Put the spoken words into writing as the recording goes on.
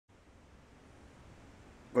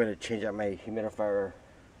going to change out my humidifier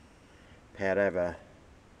pad. I have a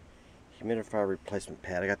humidifier replacement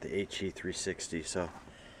pad. I got the H360, so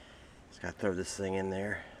just gotta throw this thing in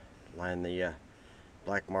there, line the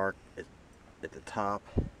black mark at the top.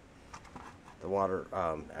 The water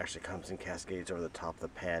actually comes in cascades over the top of the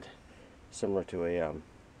pad, similar to a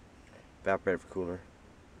evaporative cooler.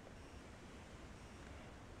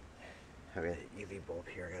 I've got an UV bulb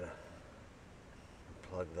here. I gotta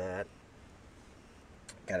plug that.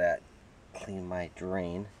 Gotta clean my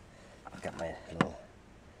drain. I've got my little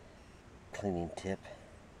cleaning tip,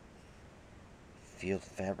 field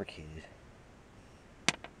fabricated,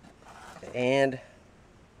 and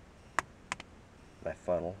my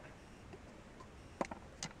funnel.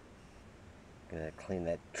 Gonna clean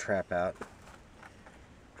that trap out.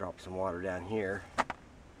 Drop some water down here.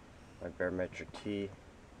 My barometric T.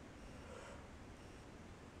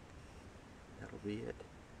 That'll be it.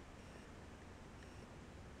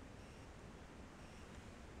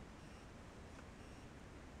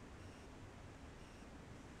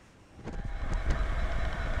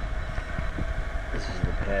 This is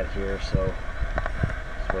the pad here, so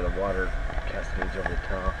it's where the water cascades over the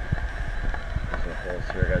top. There's no holes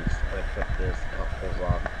here. I gotta flip this, the top pulls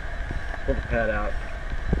off. Pull the pad out.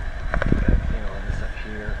 Gotta clean all this up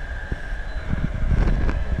here.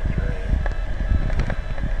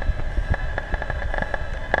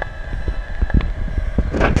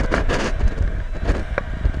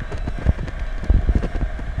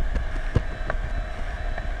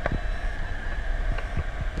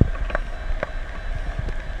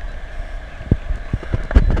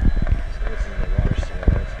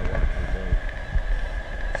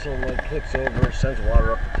 So when it clicks over, sends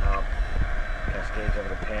water up the top, cascades over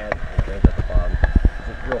the pad, and drains at the bottom.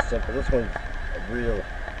 It's real simple. This one's a real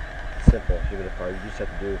simple humidifier. You just have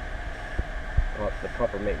to do the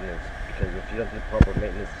proper maintenance, because if you don't do the proper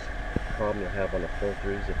maintenance, the problem you'll have on the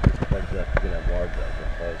flow-throughs, if it's plugged up, you're going to have large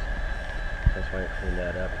overflows. So that's why I clean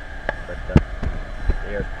that up. But the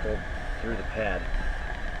air is pulled through the pad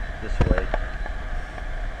this way,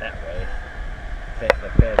 that way. The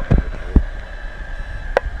fan comes through.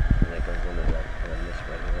 And that goes into that kind of this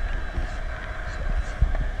right here, these slots.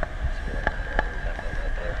 So that one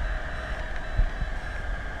right there.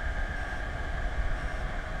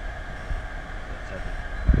 That's how it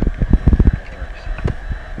works.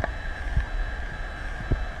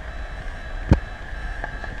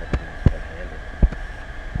 See if I can one-hand it.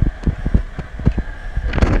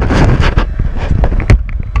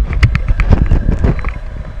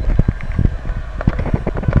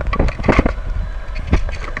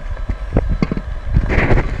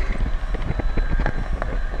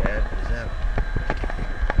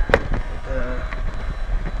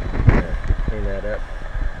 Clean that up.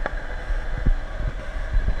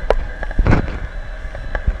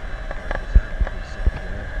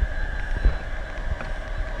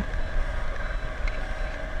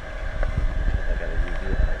 I got a UV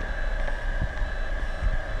light.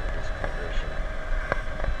 This coloration.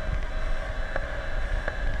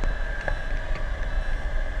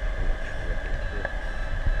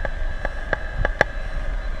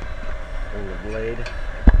 Bring the blade.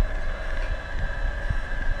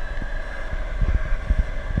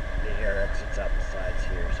 Exits out the sides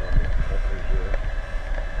here, so I'm going to pull through here.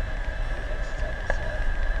 It exits out the side.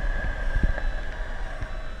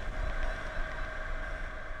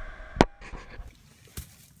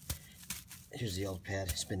 Here's the old pad.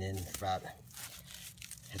 It's been in for about,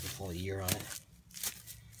 has a full year on it.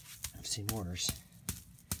 I've seen worse.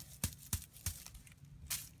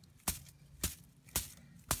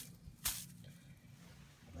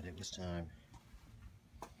 But it was time.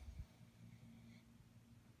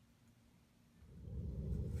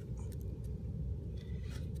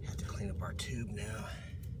 Clean up our tube now.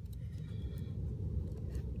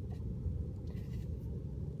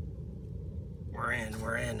 We're in.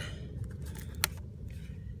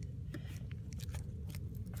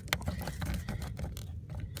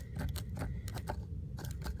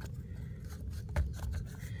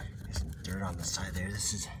 There's some dirt on the side there.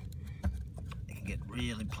 It can get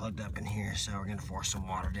really plugged up in here, so we're gonna force some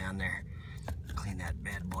water down there. Clean that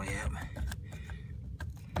bad boy up.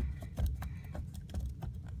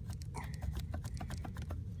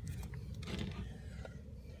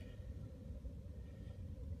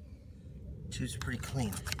 Tube's pretty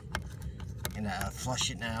clean. And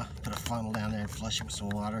flush it now. Put a funnel down there and flush it with some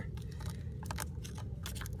water.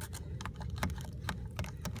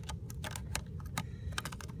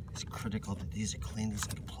 It's critical that these are clean. These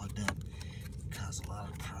get plugged up. Cause a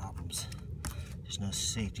lot of problems. There's no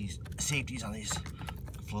safeties on these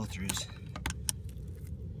flow-throughs.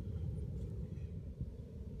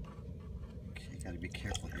 Got to be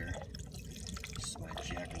careful here. This is my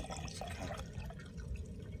jack in the box cup.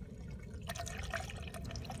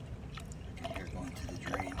 Here going to the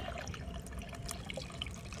drain.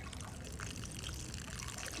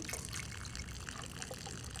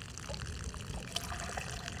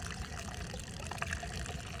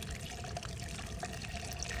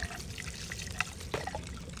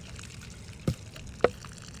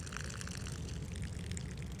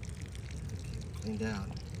 Cleaned out.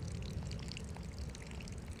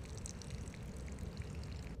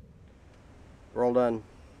 We're all done.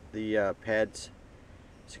 The pad's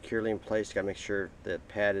securely in place. You gotta make sure that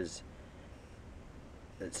pad is,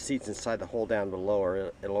 it seats inside the hole down below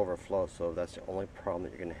or it'll overflow. So that's the only problem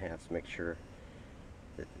that you're gonna have. So make sure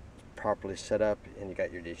that it's properly set up and you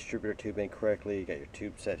got your distributor tube in correctly. You got your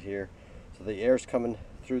tube set here. So the air's coming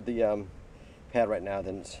through the pad right now.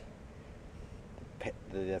 Then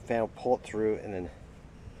the fan will pull it through, and then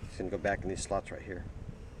it's gonna go back in these slots right here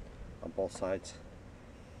on both sides.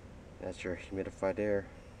 That's your humidified air.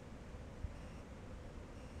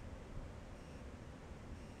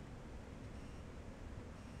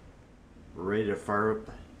 We're ready to fire up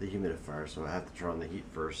the humidifier, so I have to turn on the heat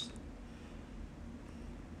first.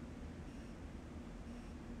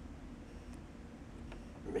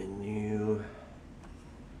 Menu,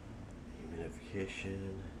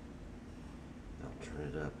 humidification. I'll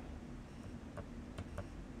turn it up.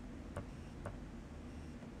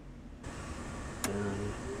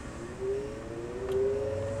 Done.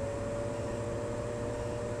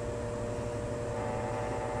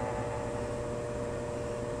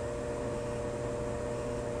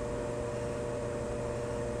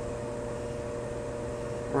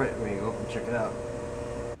 Right, we go up and check it out.